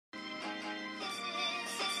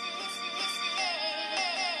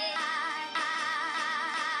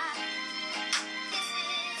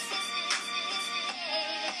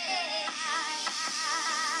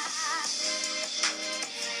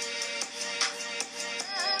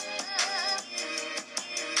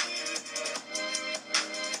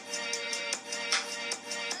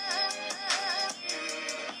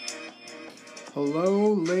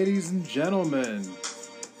Hello, ladies and gentlemen.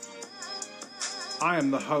 I am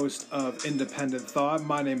the host of Independent Thought.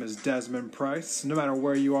 My name is Desmond Price. No matter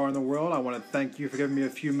where you are in the world, I want to thank you for giving me a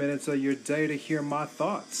few minutes of your day to hear my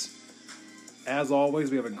thoughts. As always,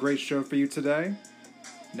 we have a great show for you today.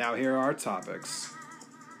 Now, here are our topics.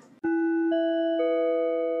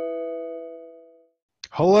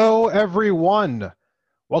 Hello, everyone.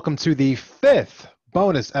 Welcome to the 5th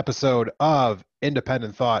bonus episode of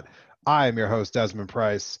Independent Thought. I am your host, Desmond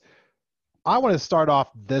Price. I want to start off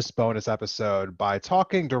this bonus episode by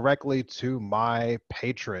talking directly to my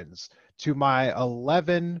patrons, to my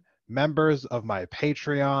 11 members of my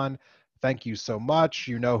Patreon. Thank you so much.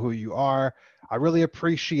 You know who you are. I really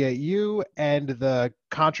appreciate you and the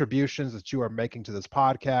contributions that you are making to this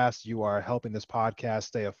podcast. You are helping this podcast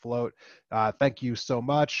stay afloat. Thank you so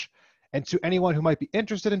much. And to anyone who might be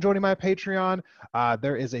interested in joining my Patreon,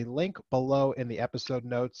 there is a link below in the episode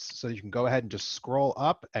notes, so you can go ahead and just scroll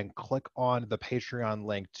up and click on the Patreon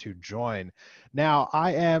link to join. Now,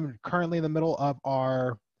 I am currently in the middle of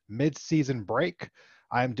our mid-season break.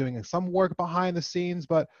 I am doing some work behind the scenes,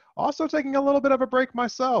 but also taking a little bit of a break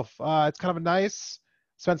myself. It's kind of nice.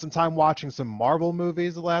 Spent some time watching some Marvel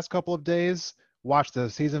movies the last couple of days. Watched the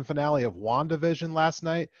season finale of WandaVision last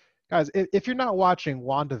night. Guys, if you're not watching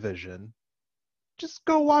WandaVision, just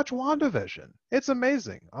go watch WandaVision. It's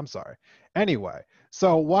amazing. I'm sorry. Anyway,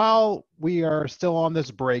 so while we are still on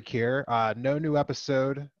this break here, no new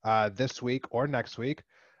episode this week or next week,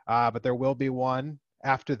 but there will be one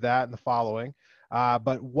after that and the following.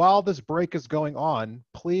 But while this break is going on,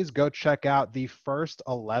 please go check out the first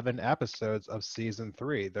 11 episodes of season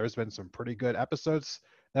 3. There's been some pretty good episodes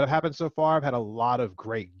that have happened so far. I've had a lot of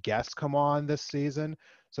great guests come on this season.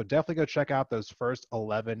 So definitely go check out those first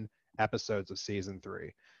 11 episodes of season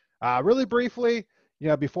 3. Really briefly,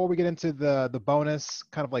 before we get into the bonus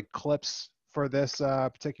kind of like clips for this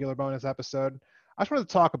particular bonus episode, I just wanted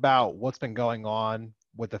to talk about what's been going on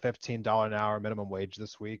with the $15 an hour minimum wage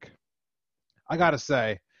this week. I gotta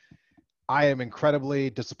say, I am incredibly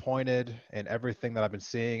disappointed in everything that I've been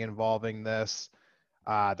seeing involving this.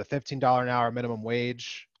 The $15 an hour minimum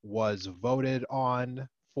wage was voted on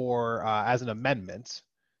for as an amendment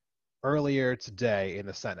earlier today in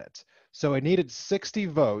the Senate. So it needed 60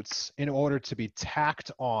 votes in order to be tacked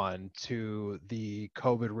on to the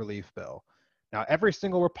COVID relief bill. Now, every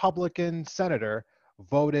single Republican senator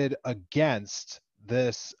voted against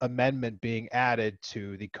this amendment being added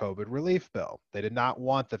to the COVID relief bill. They did not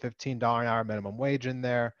want the $15 an hour minimum wage in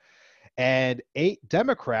there. And 8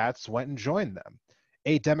 Democrats went and joined them.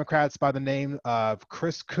 8 Democrats by the name of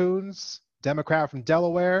Chris Coons, Democrat from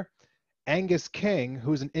Delaware, Angus King,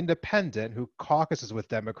 who's an independent who caucuses with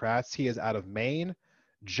Democrats. He is out of Maine.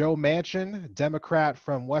 Joe Manchin, Democrat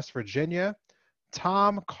from West Virginia.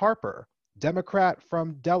 Tom Carper, Democrat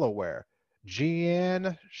from Delaware.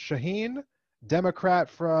 Jeanne Shaheen, Democrat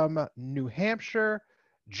from New Hampshire.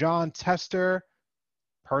 John Tester,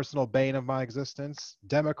 personal bane of my existence,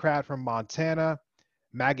 Democrat from Montana.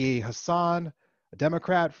 Maggie Hassan, a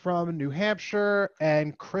Democrat from New Hampshire.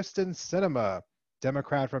 And Kristen Sinema,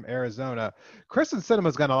 Democrat from Arizona. Kristen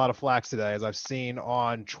Sinema's gotten a lot of flack today, as I've seen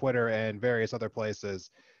on Twitter and various other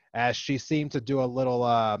places, as she seemed to do a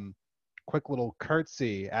little quick little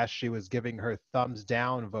curtsy as she was giving her thumbs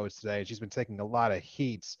down votes today. She's been taking a lot of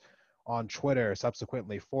heat on Twitter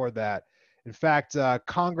subsequently for that. In fact,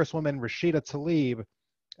 Congresswoman Rashida Tlaib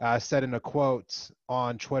said in a quote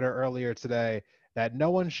on Twitter earlier today that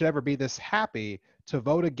no one should ever be this happy to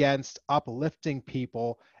vote against uplifting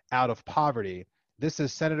people out of poverty. This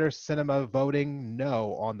is Senator Sinema voting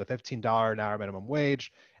no on the $15 an hour minimum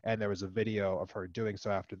wage, and there was a video of her doing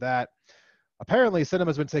so after that. Apparently,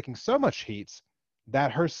 Sinema's been taking so much heat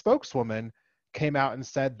that her spokeswoman came out and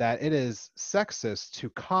said that it is sexist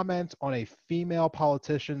to comment on a female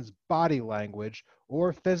politician's body language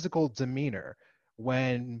or physical demeanor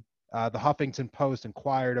when the Huffington Post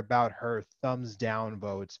inquired about her thumbs down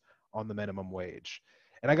votes on the minimum wage.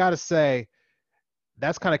 And I gotta say,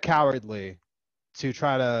 that's kind of cowardly to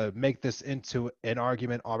try to make this into an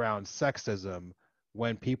argument around sexism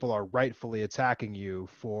when people are rightfully attacking you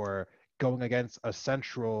for going against a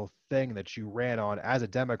central thing that you ran on as a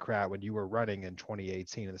Democrat when you were running in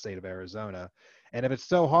 2018 in the state of Arizona. And if it's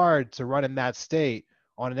so hard to run in that state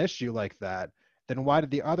on an issue like that, then why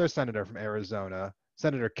did the other senator from Arizona,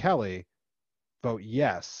 Senator Kelly, vote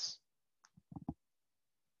yes?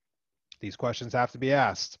 These questions have to be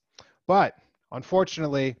asked. But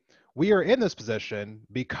unfortunately, we are in this position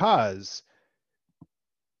because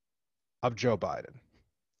of Joe Biden.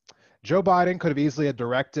 Joe Biden could have easily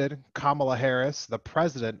directed Kamala Harris, the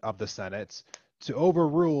president of the Senate, to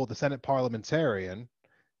overrule the Senate parliamentarian.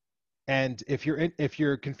 And if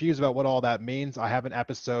you're confused about what all that means, I have an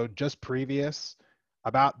episode just previous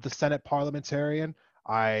about the Senate parliamentarian.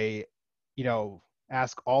 I,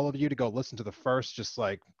 ask all of you to go listen to the first just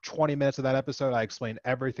like 20 minutes of that episode. I explain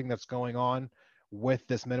everything that's going on with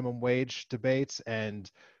this minimum wage debate and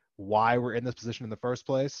why we're in this position in the first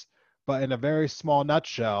place. But in a very small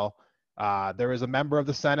nutshell, there is a member of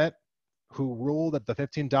the Senate who ruled that the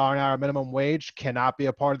 $15 an hour minimum wage cannot be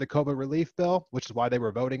a part of the COVID relief bill, which is why they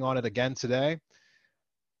were voting on it again today.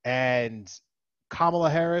 And Kamala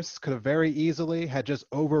Harris could have very easily had just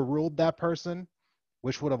overruled that person,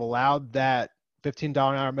 which would have allowed that $15 an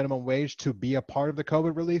hour minimum wage to be a part of the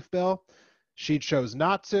COVID relief bill. She chose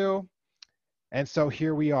not to. And so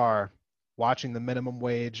here we are watching the minimum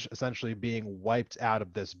wage essentially being wiped out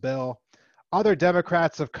of this bill. Other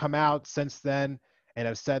Democrats have come out since then and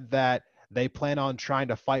have said that they plan on trying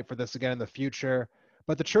to fight for this again in the future.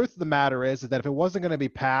 But the truth of the matter is that if it wasn't going to be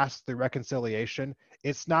passed through reconciliation,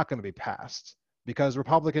 it's not going to be passed because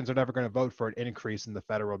Republicans are never going to vote for an increase in the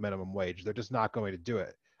federal minimum wage. They're just not going to do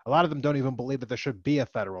it. A lot of them don't even believe that there should be a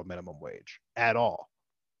federal minimum wage at all.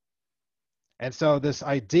 And so this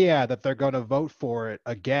idea that they're going to vote for it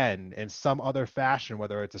again in some other fashion,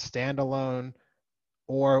 whether it's a standalone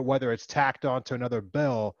or whether it's tacked onto another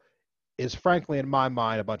bill, is frankly, in my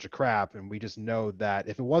mind, a bunch of crap. And we just know that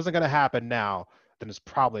if it wasn't going to happen now, then it's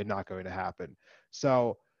probably not going to happen.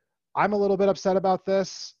 So I'm a little bit upset about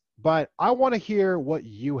this, but I want to hear what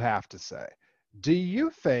you have to say. Do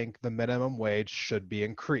you think the minimum wage should be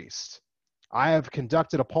increased? I have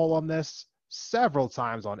conducted a poll on this several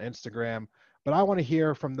times on Instagram, but I want to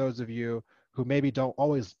hear from those of you who maybe don't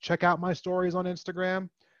always check out my stories on Instagram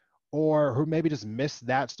or who maybe just missed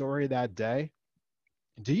that story that day.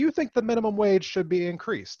 Do you think the minimum wage should be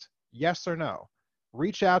increased? Yes or no?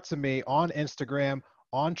 Reach out to me on Instagram,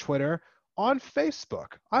 on Twitter, on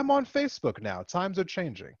Facebook. I'm on Facebook now. Times are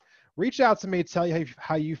changing. Reach out to me, tell you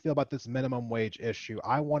how you feel about this minimum wage issue.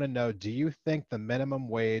 I want to know, do you think the minimum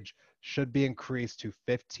wage should be increased to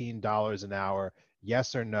 $15 an hour?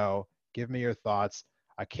 Yes or no? Give me your thoughts.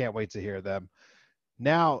 I can't wait to hear them.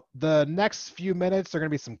 Now, the next few minutes are going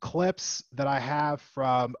to be some clips that I have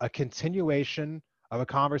from a continuation of a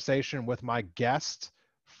conversation with my guest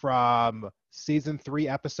from season 3,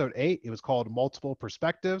 episode 8. It was called Multiple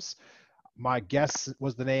Perspectives. My guest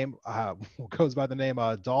was goes by the name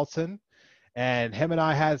Dalton, and him and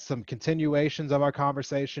I had some continuations of our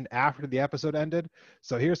conversation after the episode ended.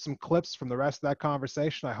 So here's some clips from the rest of that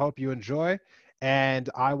conversation. I hope you enjoy, and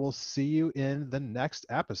I will see you in the next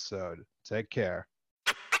episode. Take care.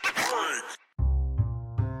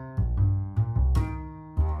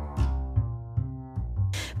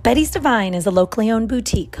 Betty's Divine is a locally owned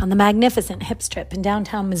boutique on the magnificent Hip Strip in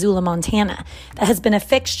downtown Missoula, Montana, that has been a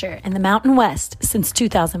fixture in the Mountain West since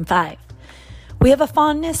 2005. We have a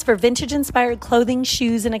fondness for vintage-inspired clothing,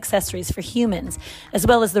 shoes, and accessories for humans, as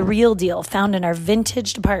well as the real deal found in our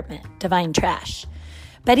vintage department, Divine Trash.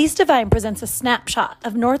 Betty's Divine presents a snapshot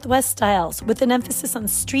of Northwest styles with an emphasis on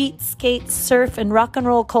street, skate, surf, and rock and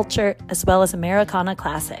roll culture, as well as Americana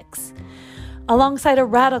classics. Alongside a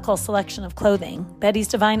radical selection of clothing, Betty's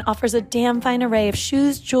Divine offers a damn fine array of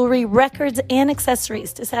shoes, jewelry, records, and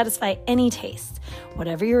accessories to satisfy any taste,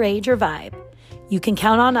 whatever your age or vibe. You can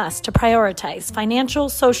count on us to prioritize financial,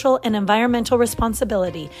 social, and environmental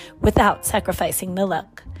responsibility without sacrificing the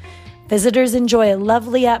look. Visitors enjoy a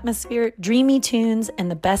lovely atmosphere, dreamy tunes, and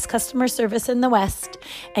the best customer service in the West,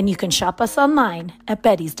 and you can shop us online at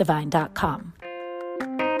bettysdivine.com.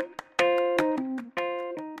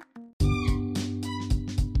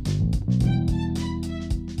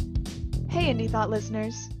 Hey, Indie Thought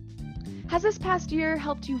listeners. Has this past year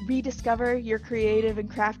helped you rediscover your creative and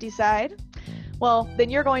crafty side? Well, then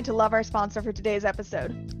you're going to love our sponsor for today's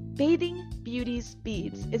episode. Bathing Beauties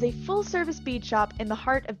Beads is a full-service bead shop in the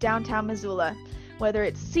heart of downtown Missoula. Whether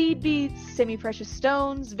it's seed beads, semi-precious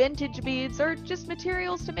stones, vintage beads, or just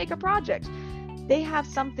materials to make a project, they have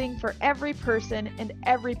something for every person and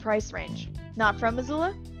every price range. Not from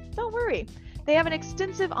Missoula? Don't worry. They have an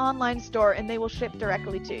extensive online store and they will ship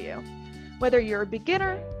directly to you. Whether you're a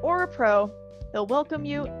beginner or a pro, they'll welcome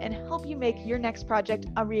you and help you make your next project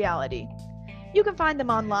a reality. You can find them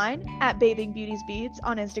online at Bathing Beauties Beads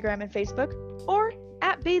on Instagram and Facebook or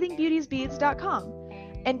at bathingbeautiesbeads.com.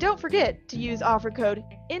 And don't forget to use offer code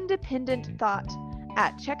INDEPENDENTTHOUGHT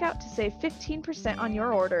at checkout to save 15% on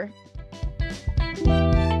your order.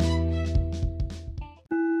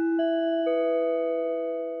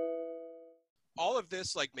 All of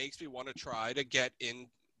this makes me want to try to get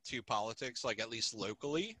into politics, at least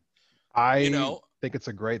locally. I think it's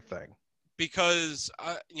a great thing. because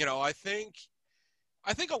I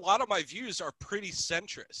think a lot of my views are pretty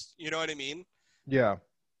centrist. You know what I mean? Yeah.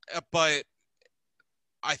 But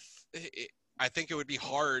I think it would be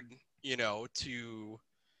hard, to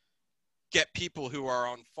get people who are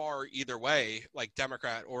on far either way, like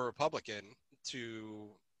Democrat or Republican, to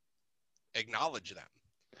acknowledge them.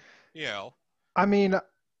 I mean,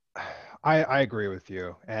 I agree with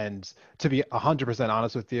you. And to be 100%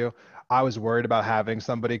 honest with you, I was worried about having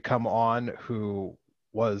somebody come on who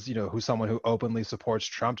was, who's someone who openly supports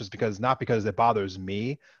Trump, just because, not because it bothers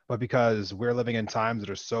me, but because we're living in times that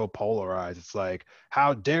are so polarized. It's like,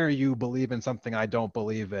 how dare you believe in something I don't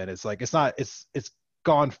believe in? It's like, it's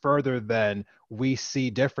gone further than we see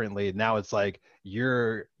differently. Now it's like,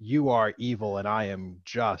 you are evil and I am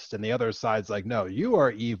just, and the other side's like, no, you are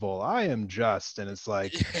evil, I am just. And it's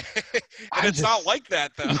like, and it's not like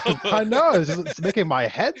that though. I know, it's making my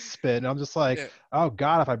head spin. I'm just like, oh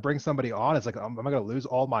God, if I bring somebody on, it's like, am I going to lose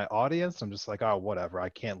all my audience? I'm just like, oh, whatever. I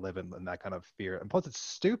can't live in that kind of fear. And plus, it's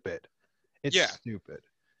stupid. It's stupid.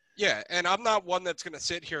 Yeah, and I'm not one that's going to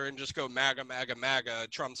sit here and just go MAGA, MAGA, MAGA.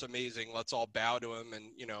 Trump's amazing. Let's all bow to him and,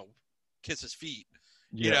 kiss his feet.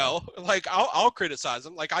 Like I'll criticize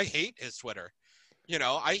him. Like I hate his Twitter.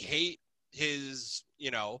 I hate his,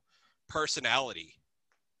 personality.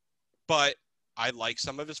 But I like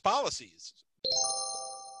some of his policies.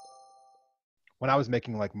 When I was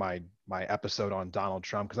making like my episode on Donald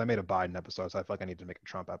Trump, because I made a Biden episode, so I feel like I need to make a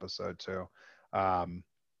Trump episode too.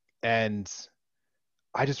 And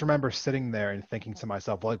I just remember sitting there and thinking to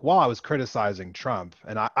myself, like, while I was criticizing Trump,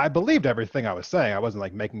 and I believed everything I was saying, I wasn't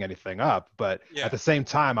like making anything up, but at the same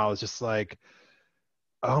time, I was just like,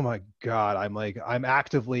 oh my God, I'm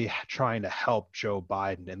actively trying to help Joe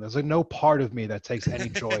Biden. And there's like no part of me that takes any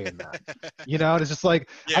joy in that. It's just like,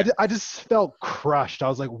 I just felt crushed. I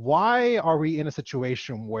was like, why are we in a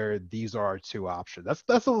situation where these are our two options?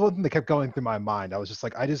 That's the one thing that kept going through my mind. I was just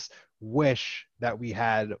like, I just wish that we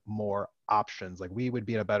had more options. Like we would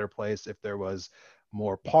be in a better place if there was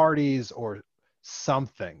more parties or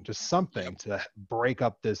something, just something to break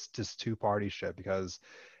up this two-party shit, because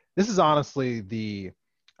this is honestly the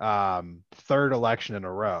third election in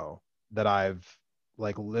a row that I've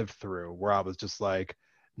like lived through where I was just like,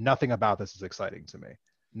 nothing about this is exciting to me.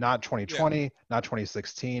 Not 2020, not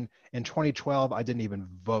 2016. In 2012, I didn't even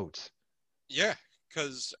vote. Yeah,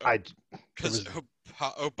 because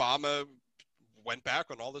Obama went back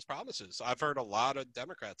on all his promises. I've heard a lot of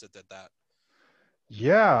Democrats that did that.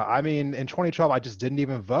 Yeah, I mean, in 2012, I just didn't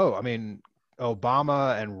even vote. I mean,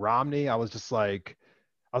 Obama and Romney, I was like,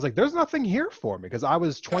 there's nothing here for me, because I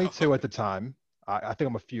was 22 at the time. I think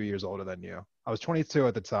I'm a few years older than you. I was 22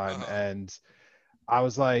 at the time, and I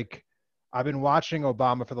was like, I've been watching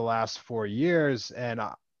Obama for the last 4 years, and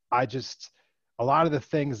I just, a lot of the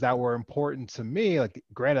things that were important to me, like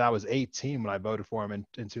granted, I was 18 when I voted for him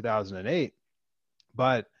in 2008,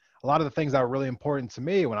 but a lot of the things that were really important to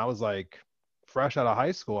me when I was like fresh out of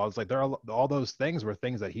high school, I was like, all those things were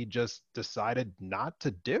things that he just decided not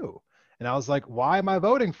to do. And I was like, why am I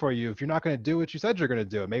voting for you if you're not going to do what you said you're going to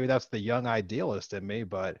do? And maybe that's the young idealist in me,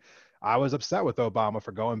 but I was upset with Obama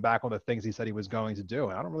for going back on the things he said he was going to do.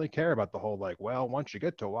 And I don't really care about the whole, like, well, once you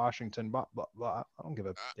get to Washington, blah, blah, blah. I don't give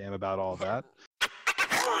a damn about all that.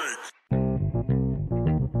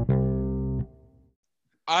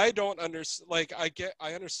 I don't understand. Like,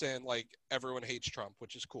 I understand, like, everyone hates Trump,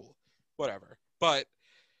 which is cool, whatever. But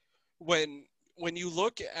when you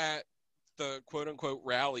look at the quote unquote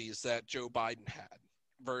rallies that Joe Biden had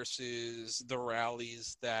versus the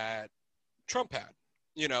rallies that Trump had,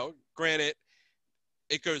 granted,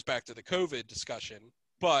 it goes back to the COVID discussion,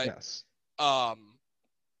 but yes.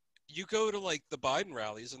 You go to like the Biden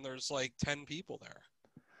rallies and there's like 10 people there,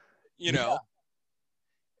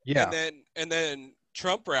 Yeah. And then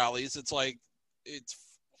Trump rallies, it's like, it's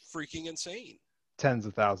freaking insane. Tens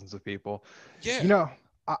of thousands of people. Yeah.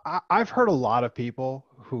 I've heard a lot of people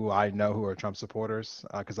who I know who are Trump supporters,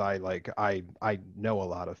 because I know a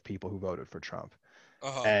lot of people who voted for Trump.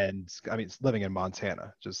 And I mean, it's living in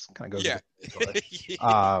Montana just kind of goes.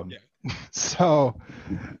 So,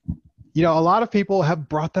 a lot of people have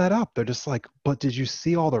brought that up. They're just like, but did you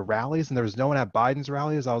see all the rallies? And there was no one at Biden's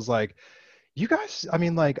rallies. I was like, you guys, I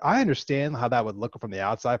mean, like, I understand how that would look from the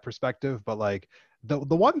outside perspective, but like the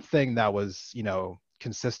one thing that was,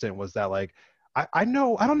 consistent was that like, I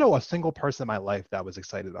don't know a single person in my life that was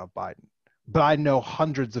excited about Biden, but I know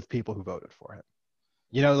hundreds of people who voted for him.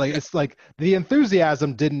 It's like the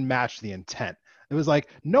enthusiasm didn't match the intent. It was like,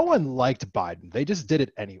 no one liked Biden. They just did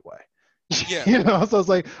it anyway. Yeah. So I was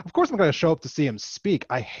like, of course I'm going to show up to see him speak.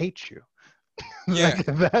 I hate you. Yeah.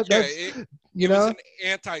 It was an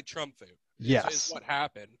anti-Trump vote. Yes. is what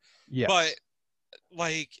happened. Yes. But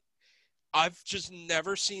like, I've just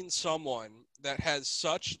never seen someone that has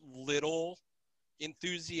such little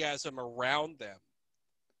enthusiasm around them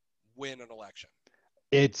win an election.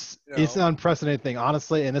 It's an unprecedented thing,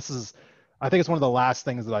 honestly. And I think it's one of the last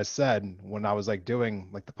things that I said when I was like doing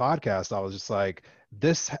like the podcast. I was just like,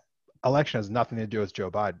 this election has nothing to do with Joe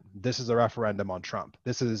Biden. This is a referendum on Trump.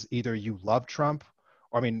 This is either you love Trump,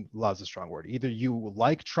 or I mean, love's a strong word. Either you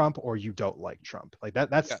like Trump or you don't like Trump. Like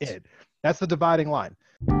that's Yes. it. That's the dividing line.